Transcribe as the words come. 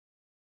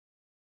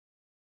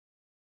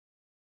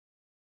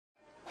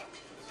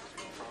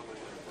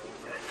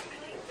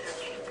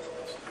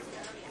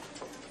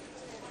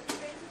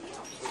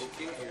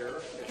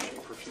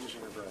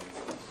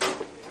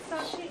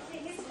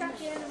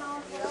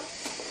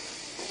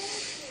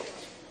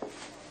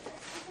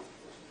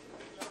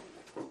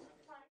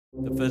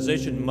The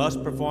physician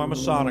must perform a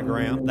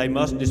sonogram. They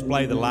must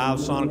display the live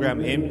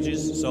sonogram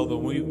images so the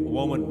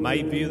woman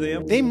may view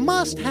them. They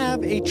must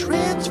have a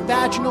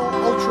transvaginal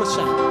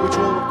ultrasound, which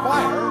will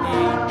require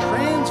a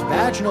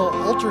transvaginal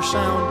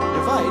ultrasound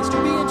device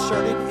to be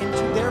inserted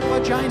into their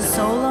vagina.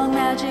 So long,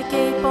 magic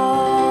 8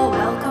 ball,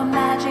 welcome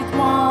magic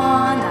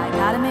wand. I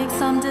gotta make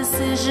some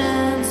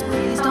decisions,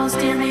 please don't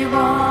steer me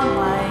wrong.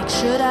 Like,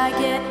 should I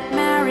get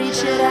married?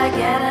 Should I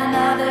get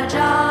another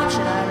job?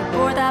 Should I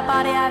report that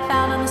body I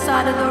found on the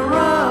side of the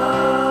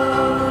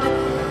road?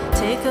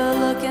 Take a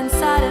look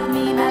inside of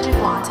me, magic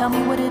wand, tell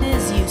me what it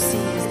is you see.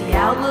 Is the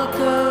outlook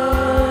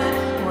good,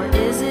 or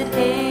is it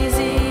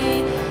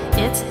hazy?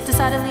 It's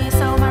decidedly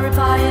so, my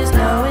reply is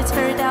no. It's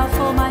very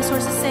doubtful, my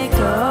sources say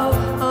go.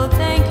 Oh,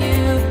 thank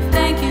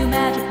you,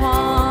 magic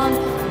wand.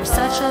 You're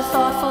such a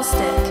thoughtful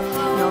stick.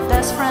 You're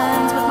best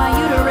friends with my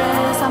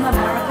uterus. I'm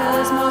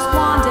America's most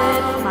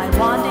wanted. My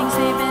wandings,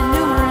 they've been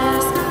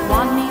numerous.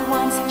 Wand me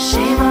once,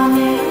 shame on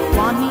me.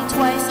 Wand me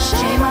twice,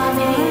 shame on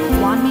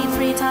me. Wand me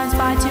 3 times,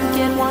 buy 2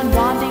 get 1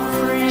 wanding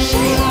free.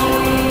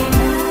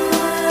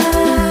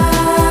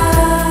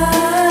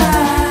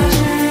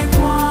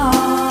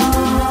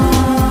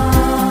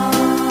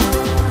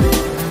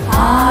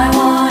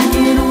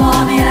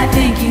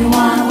 You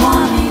wanna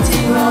want me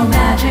to, oh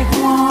magic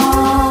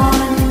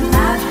wand,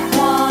 magic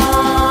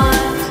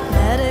wand.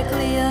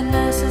 Medically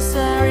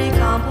unnecessary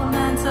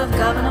compliments of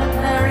Governor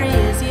Perry.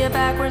 Is he a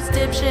backwards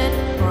dipshit,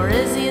 or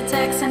is he a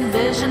Texan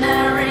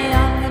visionary?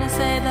 I'm gonna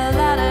say the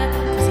latter,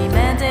 cause he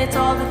mandates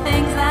all the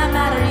things that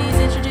matter. He's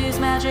introduced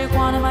magic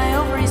wand in my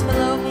ovaries,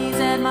 fallopians,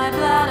 and my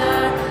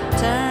bladder.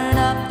 Turn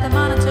up the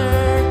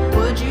monitor,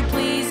 would you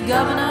please,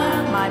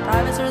 Governor? My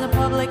privates are the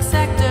public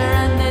sector,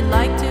 and they'd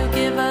like to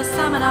give a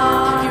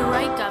seminar. You're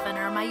right,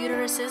 Governor, my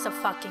uterus is a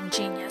fucking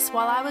genius.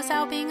 While I was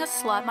out being a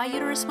slut, my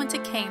uterus went to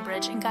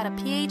Cambridge and got a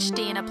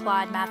PhD in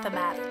applied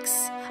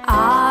mathematics.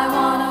 I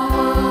wanna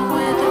work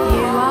with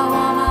you, I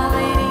want my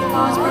lady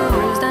parts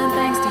perused, and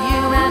thanks to you,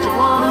 magic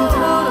wand, I'm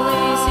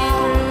totally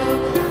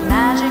see-through.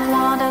 Magic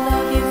wand, I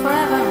love you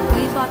forever.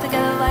 We flock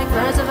together like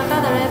birds of a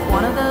feather. If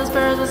one of those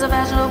birds was a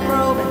vaginal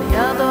probe and the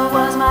other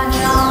was my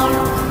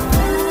charm.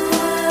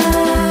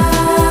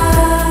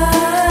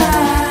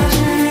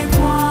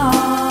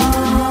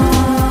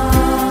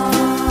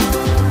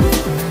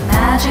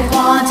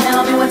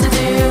 Tell me what to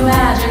do,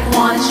 magic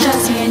wand, it's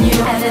just me and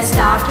you, and this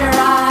doctor,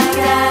 I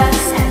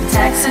guess, and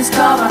Texas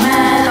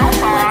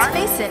government. Let's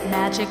face it,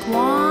 magic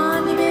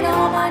wand, you made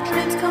all my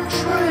dreams come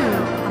true.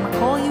 I'ma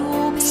call you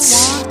Obi-Wan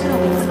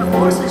Kenobi, because the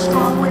force is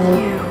strong with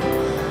you.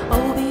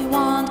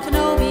 Obi-Wan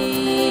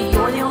Kenobi,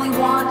 you're the only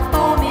one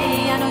for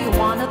me. I know you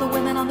want other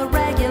women on the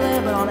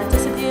regular, but all that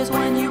disappears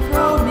when you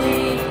probe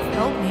me.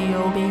 Help me,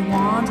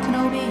 Obi-Wan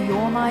Kenobi,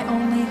 you're my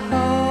only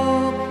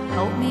hope.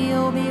 Help me,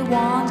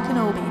 Obi-Wan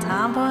Kenobi,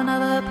 time for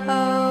another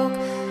poke.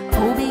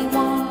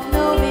 Obi-Wan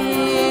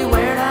Kenobi,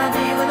 where'd I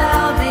be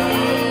without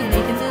thee?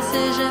 Making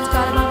decisions,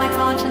 got it on my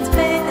conscience,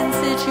 faith in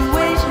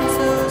situations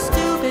so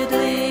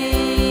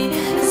stupidly,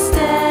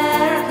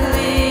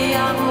 hysterically.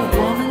 I'm a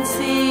woman,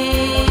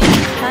 see,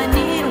 I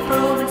need a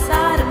probe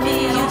inside of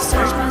me. You've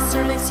searched my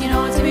cervix, you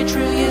know it to be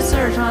true. You've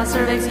searched my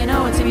cervix, you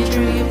know it to be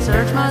true. You've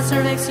searched my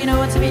cervix, you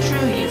know it to be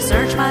true. You've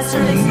searched my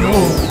cervix, you know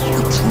it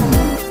to be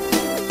true.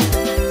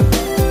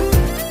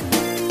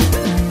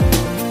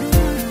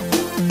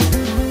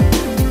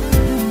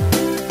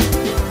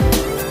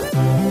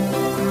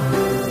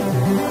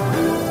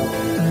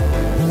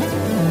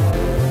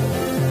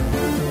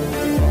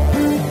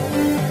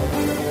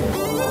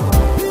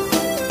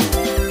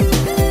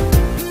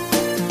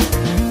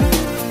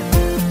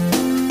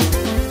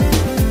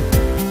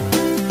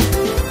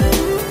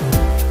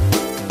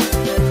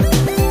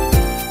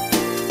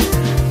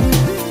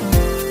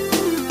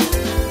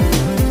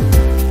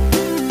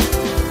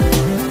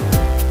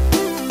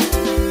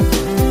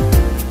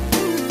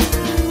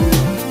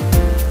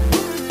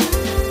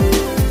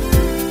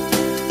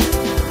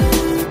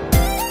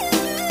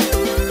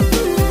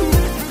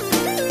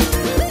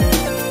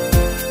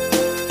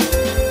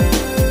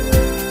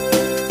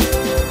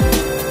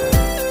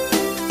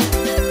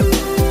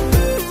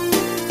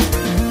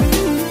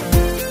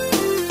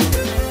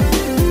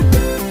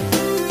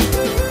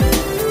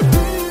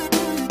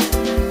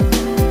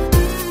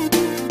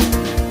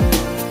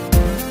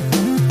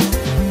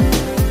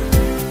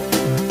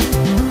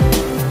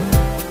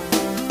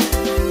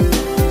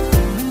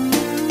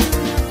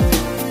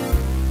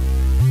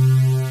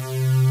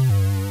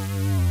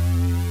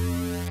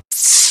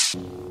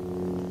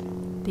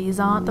 These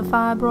aren't the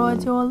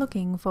fibroids you're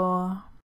looking for.